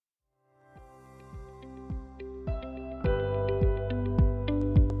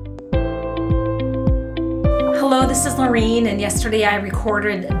Hello, this is Lorene, and yesterday I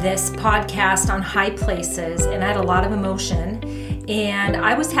recorded this podcast on high places, and I had a lot of emotion, and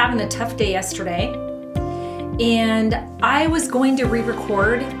I was having a tough day yesterday, and I was going to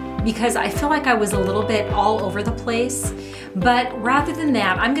re-record because I feel like I was a little bit all over the place, but rather than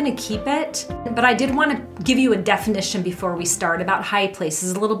that, I'm going to keep it. But I did want to give you a definition before we start about high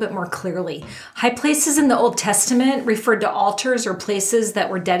places a little bit more clearly. High places in the Old Testament referred to altars or places that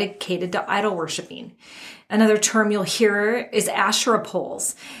were dedicated to idol worshiping. Another term you'll hear is Asherah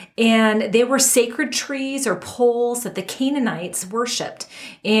poles. And they were sacred trees or poles that the Canaanites worshipped.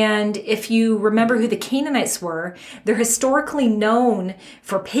 And if you remember who the Canaanites were, they're historically known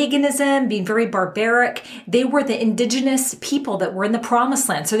for paganism, being very barbaric. They were the indigenous people that were in the Promised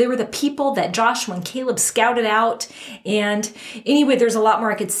Land. So they were the people that Joshua and Caleb scouted out. And anyway, there's a lot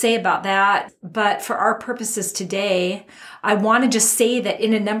more I could say about that. But for our purposes today, I want to just say that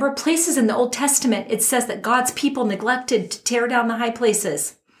in a number of places in the Old Testament, it says that God's people neglected to tear down the high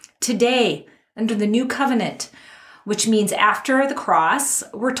places. Today, under the new covenant, which means after the cross,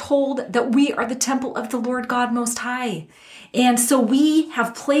 we're told that we are the temple of the Lord God Most High. And so we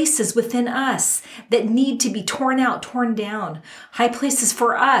have places within us that need to be torn out, torn down. High places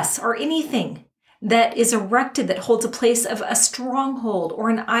for us are anything that is erected that holds a place of a stronghold or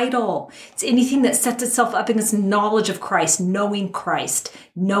an idol. It's anything that sets itself up against knowledge of Christ, knowing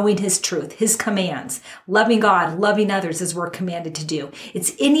His truth, His commands, loving God, loving others as we're commanded to do.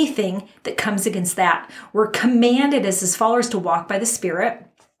 It's anything that comes against that. We're commanded as His followers to walk by the Spirit,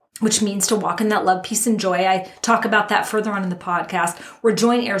 which means to walk in that love, peace, and joy. I talk about that further on in the podcast. We're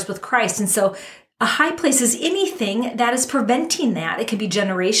joint heirs with Christ. And so a high place is anything that is preventing that. It can be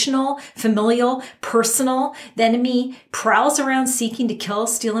generational, familial, personal. The enemy prowls around seeking to kill,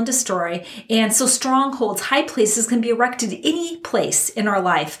 steal, and destroy. And so strongholds, high places can be erected any place in our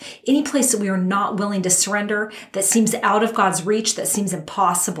life, any place that we are not willing to surrender, that seems out of God's reach, that seems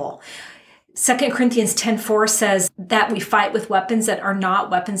impossible. 2 Corinthians 10:4 says that we fight with weapons that are not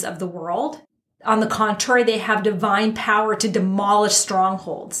weapons of the world. On the contrary, they have divine power to demolish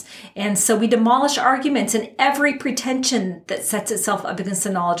strongholds. And so we demolish arguments and every pretension that sets itself up against the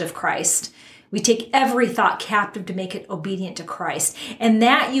knowledge of Christ. We take every thought captive to make it obedient to Christ. And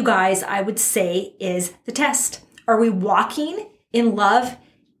that, you guys, I would say is the test. Are we walking in love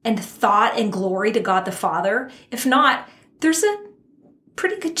and thought and glory to God the Father? If not, there's a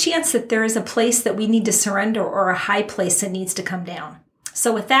pretty good chance that there is a place that we need to surrender or a high place that needs to come down.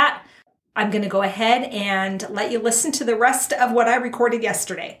 So with that, I'm going to go ahead and let you listen to the rest of what I recorded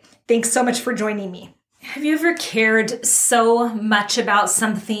yesterday. Thanks so much for joining me. Have you ever cared so much about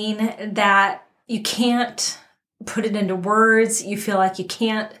something that you can't put it into words? You feel like you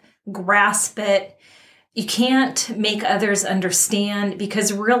can't grasp it. You can't make others understand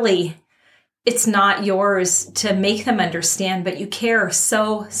because really it's not yours to make them understand, but you care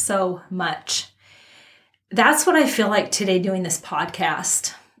so, so much. That's what I feel like today doing this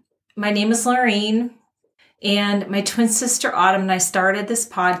podcast. My name is Lorene, and my twin sister Autumn and I started this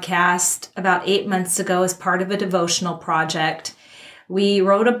podcast about 8 months ago as part of a devotional project. We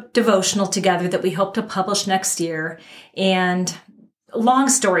wrote a devotional together that we hope to publish next year. And long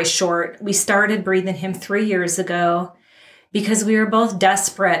story short, we started Breathing Him 3 years ago because we were both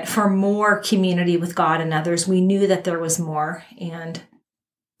desperate for more community with God and others. We knew that there was more. And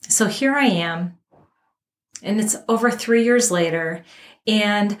so here I am, and it's over 3 years later,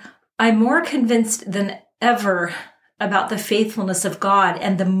 and I'm more convinced than ever about the faithfulness of God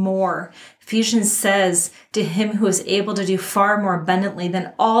and the more. Ephesians says, to Him who is able to do far more abundantly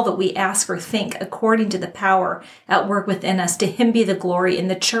than all that we ask or think, according to the power at work within us, to Him be the glory in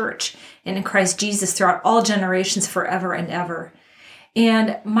the church and in Christ Jesus throughout all generations forever and ever.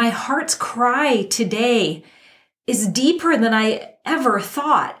 And my heart's cry today is deeper than I ever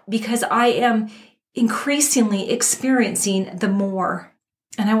thought because I am increasingly experiencing the more.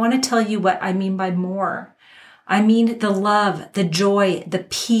 And I want to tell you what I mean by more. I mean the love, the joy, the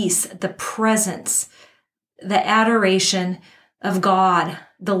peace, the presence, the adoration of God,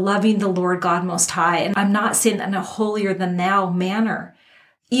 the loving the Lord God Most High. And I'm not saying that in a holier than thou manner.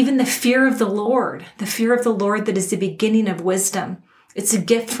 Even the fear of the Lord that is the beginning of wisdom. It's a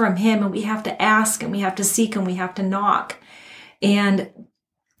gift from Him, and we have to ask, and we have to seek, and we have to knock. And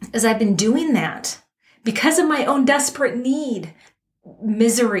as I've been doing that, because of my own desperate need,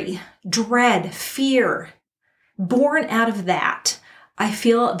 misery, dread, fear, born out of that, I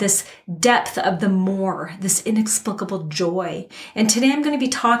feel this depth of the more, this inexplicable joy. And today I'm going to be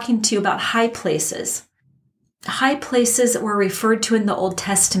talking to you about high places. High places were referred to in the Old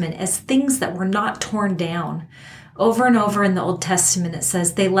Testament as things that were not torn down. Over and over in the Old Testament, it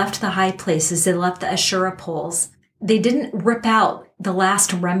says they left the high places. They left the Asherah poles. They didn't rip out the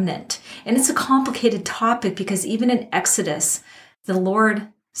last remnant. And it's a complicated topic because even in Exodus, the Lord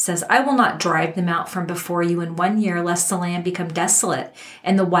says, I will not drive them out from before you in 1 year, lest the land become desolate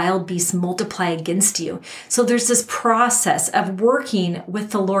and the wild beasts multiply against you. So there's this process of working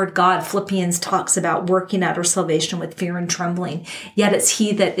with the Lord God. Philippians talks about working out our salvation with fear and trembling. Yet it's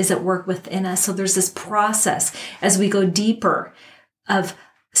He that is at work within us. So there's this process as we go deeper of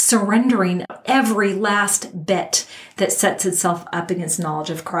surrendering every last bit that sets itself up against knowledge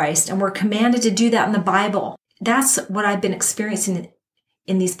of Christ. And we're commanded to do that in the Bible. That's what I've been experiencing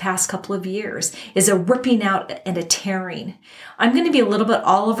in these past couple of years, is a ripping out and a tearing. I'm going to be a little bit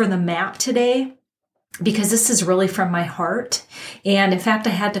all over the map today because this is really from my heart. And in fact, I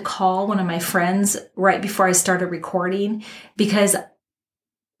had to call one of my friends right before I started recording because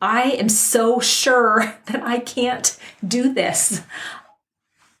I am so sure that I can't do this.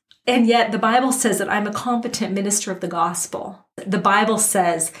 And yet the Bible says that I'm a competent minister of the gospel. The Bible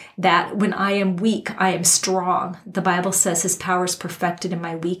says that when I am weak, I am strong. The Bible says His power is perfected in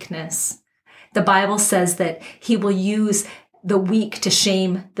my weakness. The Bible says that He will use the weak to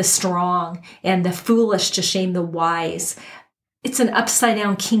shame the strong and the foolish to shame the wise. It's an upside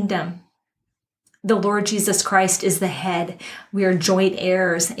down kingdom. The Lord Jesus Christ is the head. We are joint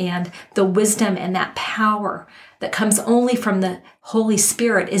heirs, and the wisdom and that power that comes only from the Holy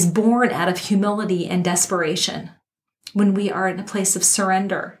Spirit is born out of humility and desperation. When we are in a place of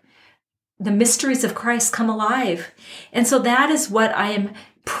surrender, the mysteries of Christ come alive. And so that is what I am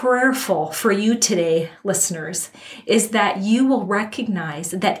prayerful for you today, listeners, is that you will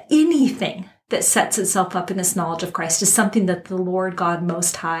recognize that anything that sets itself up in this knowledge of Christ is something that the Lord God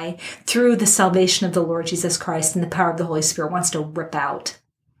Most High, through the salvation of the Lord Jesus Christ and the power of the Holy Spirit, wants to rip out.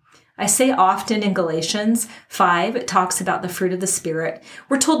 I say often in Galatians 5, it talks about the fruit of the Spirit.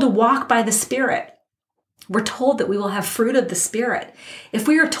 We're told to walk by the Spirit. We're told that we will have fruit of the Spirit. If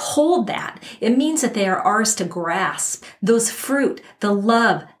we are told that, it means that they are ours to grasp. Those fruit, the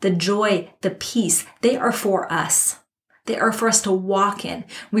love, the joy, the peace, they are for us. They are for us to walk in.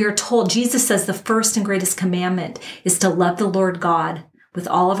 We are told, Jesus says the first and greatest commandment is to love the Lord God with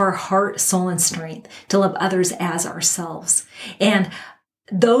all of our heart, soul, and strength, to love others as ourselves. And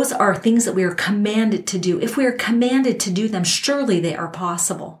those are things that we are commanded to do. If we are commanded to do them, surely they are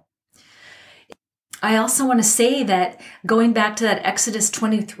possible. I also want to say that going back to that Exodus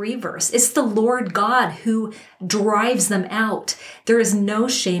 23 verse, it's the Lord God who drives them out. There is no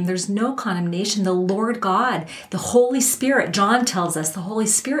shame. There's no condemnation. The Lord God, the Holy Spirit, John tells us, the Holy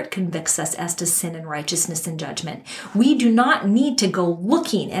Spirit convicts us as to sin and righteousness and judgment. We do not need to go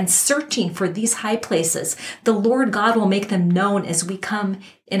looking and searching for these high places. The Lord God will make them known as we come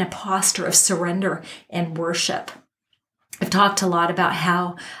in a posture of surrender and worship. I've talked a lot about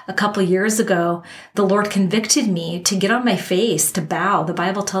how a couple years ago, the Lord convicted me to get on my face, to bow. The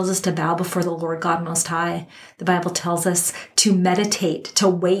Bible tells us to bow before the Lord God Most High. The Bible tells us to meditate, to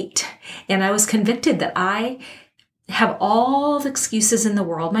wait. And I was convicted that I have all the excuses in the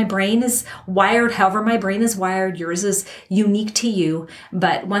world. My brain is wired however my brain is wired. Yours is unique to you.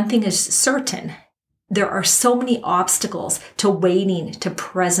 But one thing is certain. There are so many obstacles to waiting, to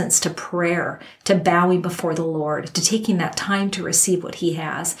presence, to prayer, to bowing before the Lord, to taking that time to receive what He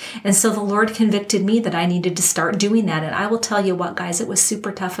has. And so the Lord convicted me that I needed to start doing that. And I will tell you what, guys, it was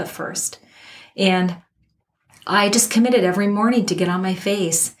super tough at first. And I just committed every morning to get on my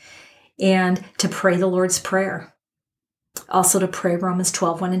face and to pray the Lord's Prayer. Also to pray Romans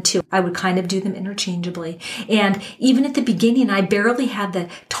 12, 1 and 2. I would kind of do them interchangeably. And even at the beginning, I barely had the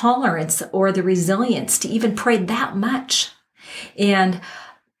tolerance or the resilience to even pray that much. And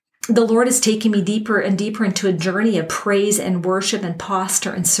the Lord has taken me deeper and deeper into a journey of praise and worship and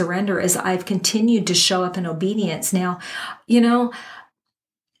posture and surrender as I've continued to show up in obedience. Now,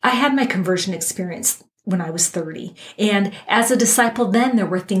 I had my conversion experience when I was 30. And as a disciple then, there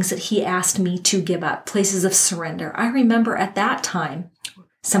were things that He asked me to give up, places of surrender. I remember at that time,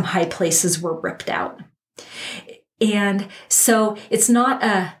 some high places were ripped out. And so it's not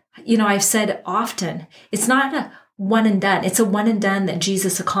I've said often, it's not a one and done. It's a one and done that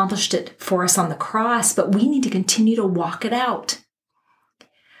Jesus accomplished it for us on the cross, but we need to continue to walk it out.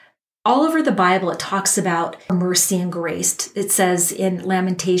 All over the Bible, it talks about mercy and grace. It says in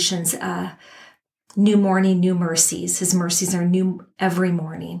Lamentations, new morning, new mercies. His mercies are new every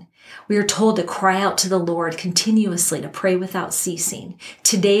morning. We are told to cry out to the Lord continuously, to pray without ceasing.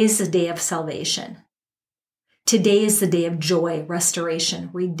 Today is the day of salvation. Today is the day of joy, restoration,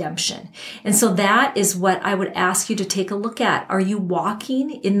 redemption. And so that is what I would ask you to take a look at. Are you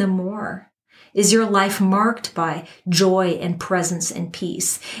walking in the more? Is your life marked by joy and presence and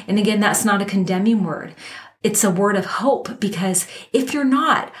peace? And again, that's not a condemning word. It's a word of hope, because if you're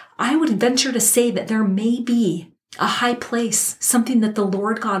not, I would venture to say that there may be a high place, something that the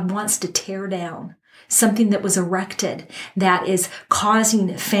Lord God wants to tear down, something that was erected that is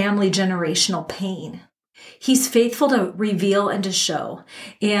causing family generational pain. He's faithful to reveal and to show.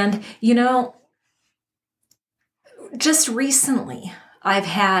 And, just recently, I've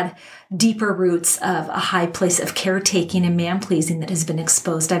had deeper roots of a high place of caretaking and man-pleasing that has been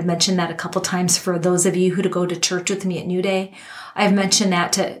exposed. I've mentioned that a couple times for those of you who go to church with me at New Day. I've mentioned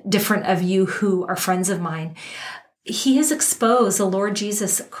that to different of you who are friends of mine. He has exposed the Lord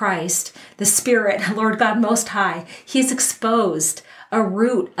Jesus Christ, the Spirit, Lord God Most High. He has exposed a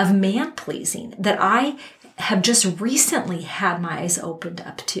root of man-pleasing that I have just recently had my eyes opened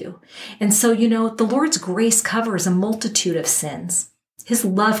up to. And so, the Lord's grace covers a multitude of sins. His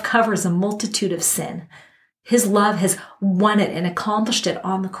love covers a multitude of sin. His love has won it and accomplished it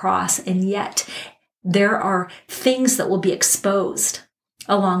on the cross. And yet there are things that will be exposed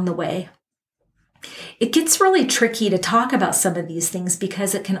along the way. It gets really tricky to talk about some of these things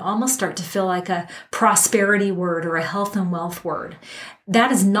because it can almost start to feel like a prosperity word or a health and wealth word.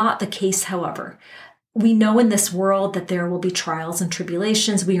 That is not the case, however. We know in this world that there will be trials and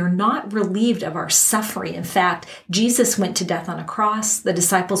tribulations. We are not relieved of our suffering. In fact, Jesus went to death on a cross. The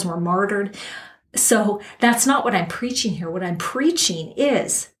disciples were martyred. So that's not what I'm preaching here. What I'm preaching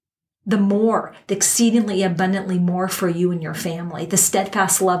is the exceedingly abundantly more for you and your family, the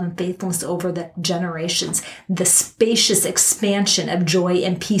steadfast love and faithfulness over the generations, the spacious expansion of joy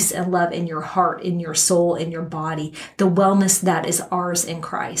and peace and love in your heart, in your soul, in your body, the wellness that is ours in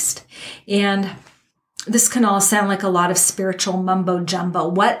Christ. And this can all sound like a lot of spiritual mumbo jumbo.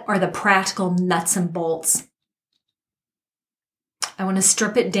 What are the practical nuts and bolts? I want to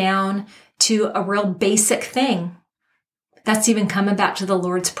strip it down to a real basic thing. That's even coming back to the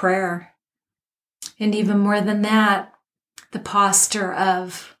Lord's Prayer. And even more than that, the posture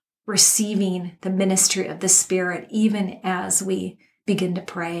of receiving the ministry of the Spirit, even as we begin to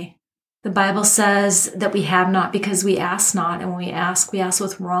pray. The Bible says that we have not because we ask not. And when we ask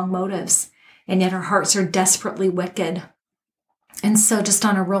with wrong motives. And yet our hearts are desperately wicked. And so just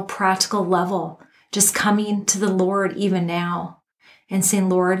on a real practical level, just coming to the Lord even now and saying,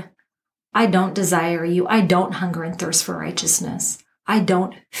 Lord, I don't desire you. I don't hunger and thirst for righteousness. I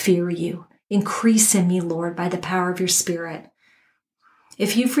don't fear you. Increase in me, Lord, by the power of your Spirit.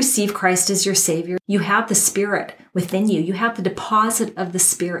 If you've received Christ as your Savior, you have the Spirit within you. You have the deposit of the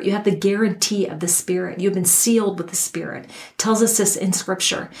Spirit. You have the guarantee of the Spirit. You've been sealed with the Spirit. It tells us this in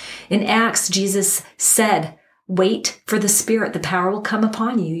Scripture. In Acts, Jesus said, wait for the Spirit. The power will come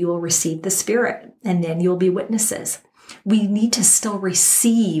upon you. You will receive the Spirit, and then you'll be witnesses. We need to still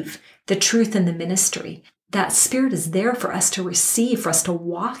receive the truth in the ministry. That Spirit is there for us to receive, for us to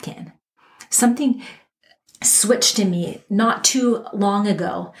walk in. Something switched in me not too long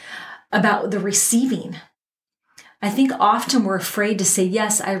ago about the receiving. I think often we're afraid to say,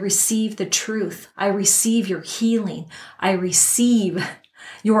 yes, I receive the truth. I receive your healing. I receive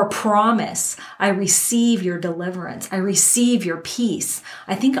your promise. I receive your deliverance. I receive your peace.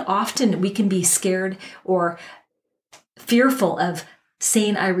 I think often we can be scared or fearful of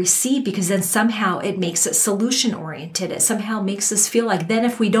saying I receive because then somehow it makes it solution oriented. It somehow makes us feel like then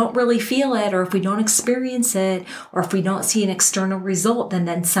if we don't really feel it or if we don't experience it or if we don't see an external result,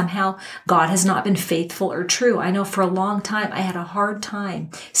 then somehow God has not been faithful or true. I know for a long time I had a hard time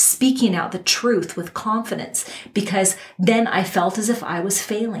speaking out the truth with confidence because then I felt as if I was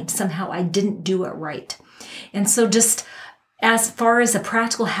failing. Somehow I didn't do it right. And so just as far as a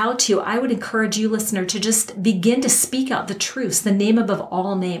practical how-to, I would encourage you, listener, to just begin to speak out the truths, the name above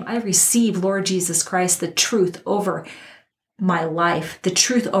all name. I receive, Lord Jesus Christ, the truth over my life, the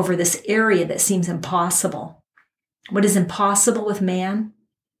truth over this area that seems impossible. What is impossible with man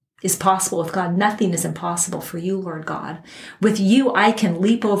is possible with God. Nothing is impossible for you, Lord God. With you, I can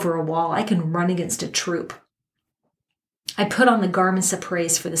leap over a wall. I can run against a troop. I put on the garments of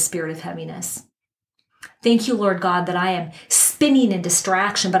praise for the spirit of heaviness. Thank you, Lord God, that I am spinning in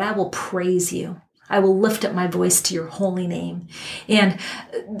distraction, but I will praise you. I will lift up my voice to your holy name. And,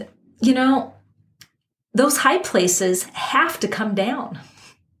 those high places have to come down.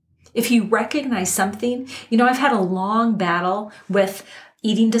 If you recognize something, I've had a long battle with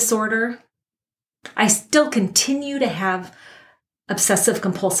eating disorder. I still continue to have obsessive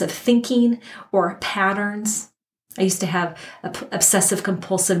compulsive thinking or patterns. I used to have obsessive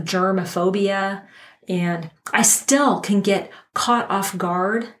compulsive germophobia. And I still can get caught off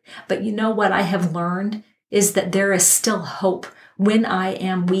guard. But you know what I have learned is that there is still hope When I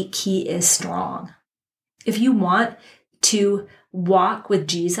am weak, he is strong. If you want to walk with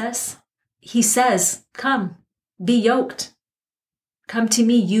Jesus, he says, come, be yoked. Come to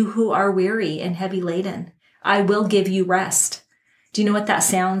me, you who are weary and heavy laden. I will give you rest. Do you know what that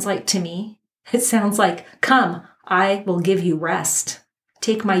sounds like to me? It sounds like, come, I will give you rest.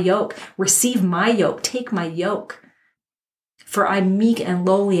 Take my yoke, receive my yoke, take my yoke. For I'm meek and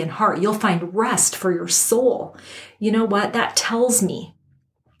lowly in heart. You'll find rest for your soul. You know what? That tells me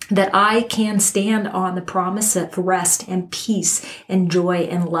that I can stand on the promise of rest and peace and joy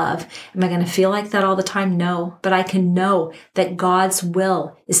and love. Am I going to feel like that all the time? No, but I can know that God's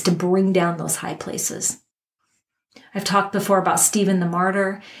will is to bring down those high places. I've talked before about Stephen the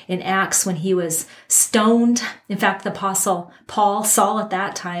martyr in Acts when he was stoned. In fact, the apostle Paul, Saul at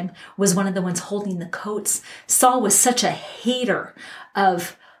that time, was one of the ones holding the coats. Saul was such a hater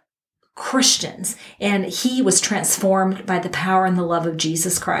of Christians, and he was transformed by the power and the love of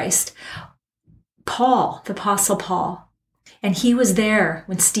Jesus Christ. Paul, the apostle Paul, and he was there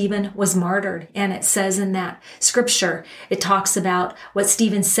when Stephen was martyred. And it says in that scripture, it talks about what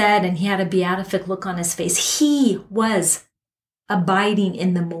Stephen said, and he had a beatific look on his face. He was abiding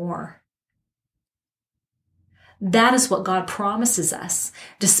in the more. That is what God promises us.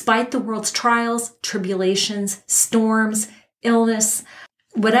 Despite the world's trials, tribulations, storms, illness,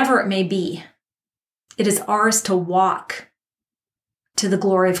 whatever it may be, it is ours to walk to the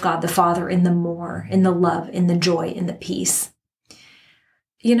glory of God the Father in the more, in the love, in the joy, in the peace.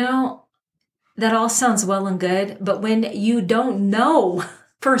 You know, that all sounds well and good, but when you don't know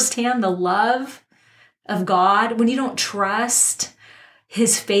firsthand the love of God, when you don't trust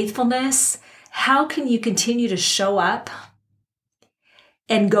his faithfulness, how can you continue to show up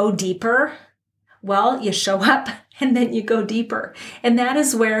and go deeper? Well, you show up and then you go deeper. And that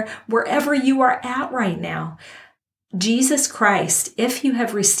is wherever you are at right now, Jesus Christ, if you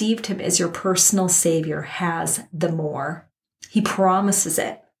have received him as your personal Savior, has the more. He promises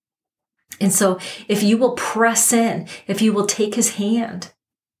it. And so if you will press in, if you will take his hand,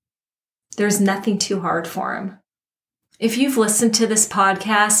 there's nothing too hard for him. If you've listened to this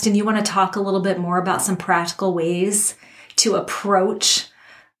podcast and you want to talk a little bit more about some practical ways to approach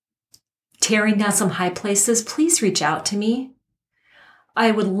tearing down some high places, please reach out to me.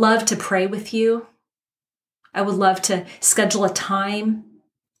 I would love to pray with you. I would love to schedule a time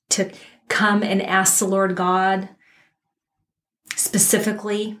to come and ask the Lord God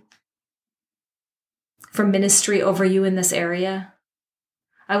specifically for ministry over you in this area.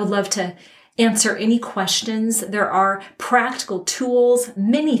 I would love to answer any questions. There are practical tools.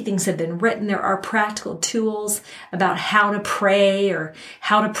 Many things have been written. There are practical tools about how to pray or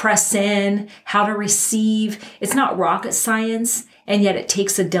how to press in, how to receive. It's not rocket science, and yet it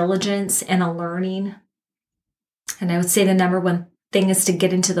takes a diligence and a learning. And I would say the number one thing is to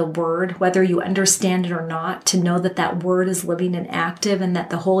get into the Word, whether you understand it or not, to know that that Word is living and active and that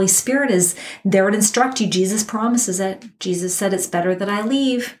the Holy Spirit is there to instruct you. Jesus promises it. Jesus said, it's better that I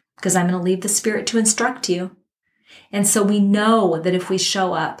leave because I'm going to leave the Spirit to instruct you. And so we know that if we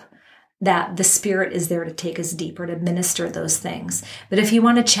show up, that the Spirit is there to take us deeper, to minister those things. But if you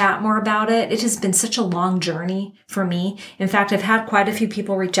want to chat more about it, it has been such a long journey for me. In fact, I've had quite a few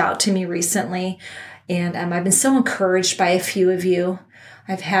people reach out to me recently, and I've been so encouraged by a few of you.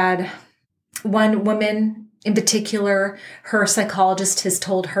 I've had one woman in particular, her psychologist has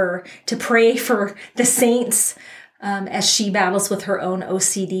told her to pray for the saints as she battles with her own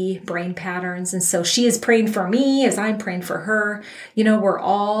OCD brain patterns. And so she is praying for me as I'm praying for her. You know, we're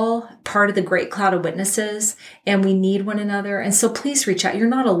all part of the great cloud of witnesses and we need one another. And so please reach out. You're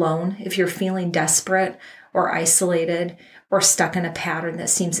not alone if you're feeling desperate or isolated or stuck in a pattern that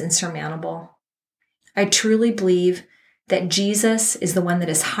seems insurmountable. I truly believe that Jesus is the one that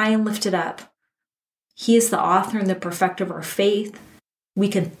is high and lifted up. He is the author and the perfecter of our faith. We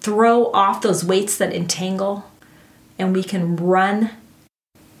can throw off those weights that entangle, and we can run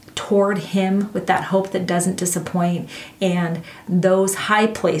toward him with that hope that doesn't disappoint. And those high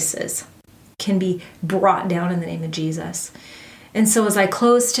places can be brought down in the name of Jesus. And so as I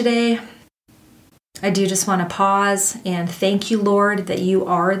close today, I do just want to pause and thank you, Lord, that you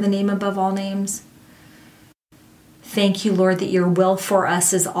are the name above all names. Thank you, Lord, that your will for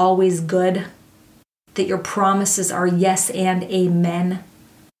us is always good, that your promises are yes and amen,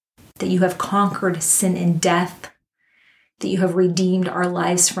 that you have conquered sin and death, that you have redeemed our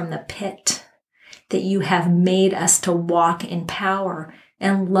lives from the pit, that you have made us to walk in power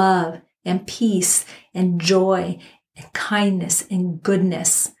and love and peace and joy and kindness and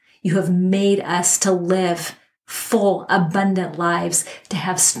goodness. You have made us to live full, abundant lives, to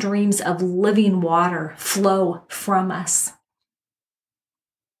have streams of living water flow from us.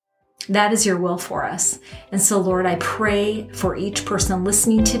 That is your will for us. And so, Lord, I pray for each person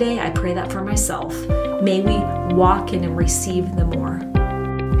listening today. I pray that for myself. May we walk in and receive the more.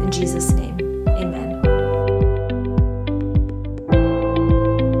 In Jesus' name.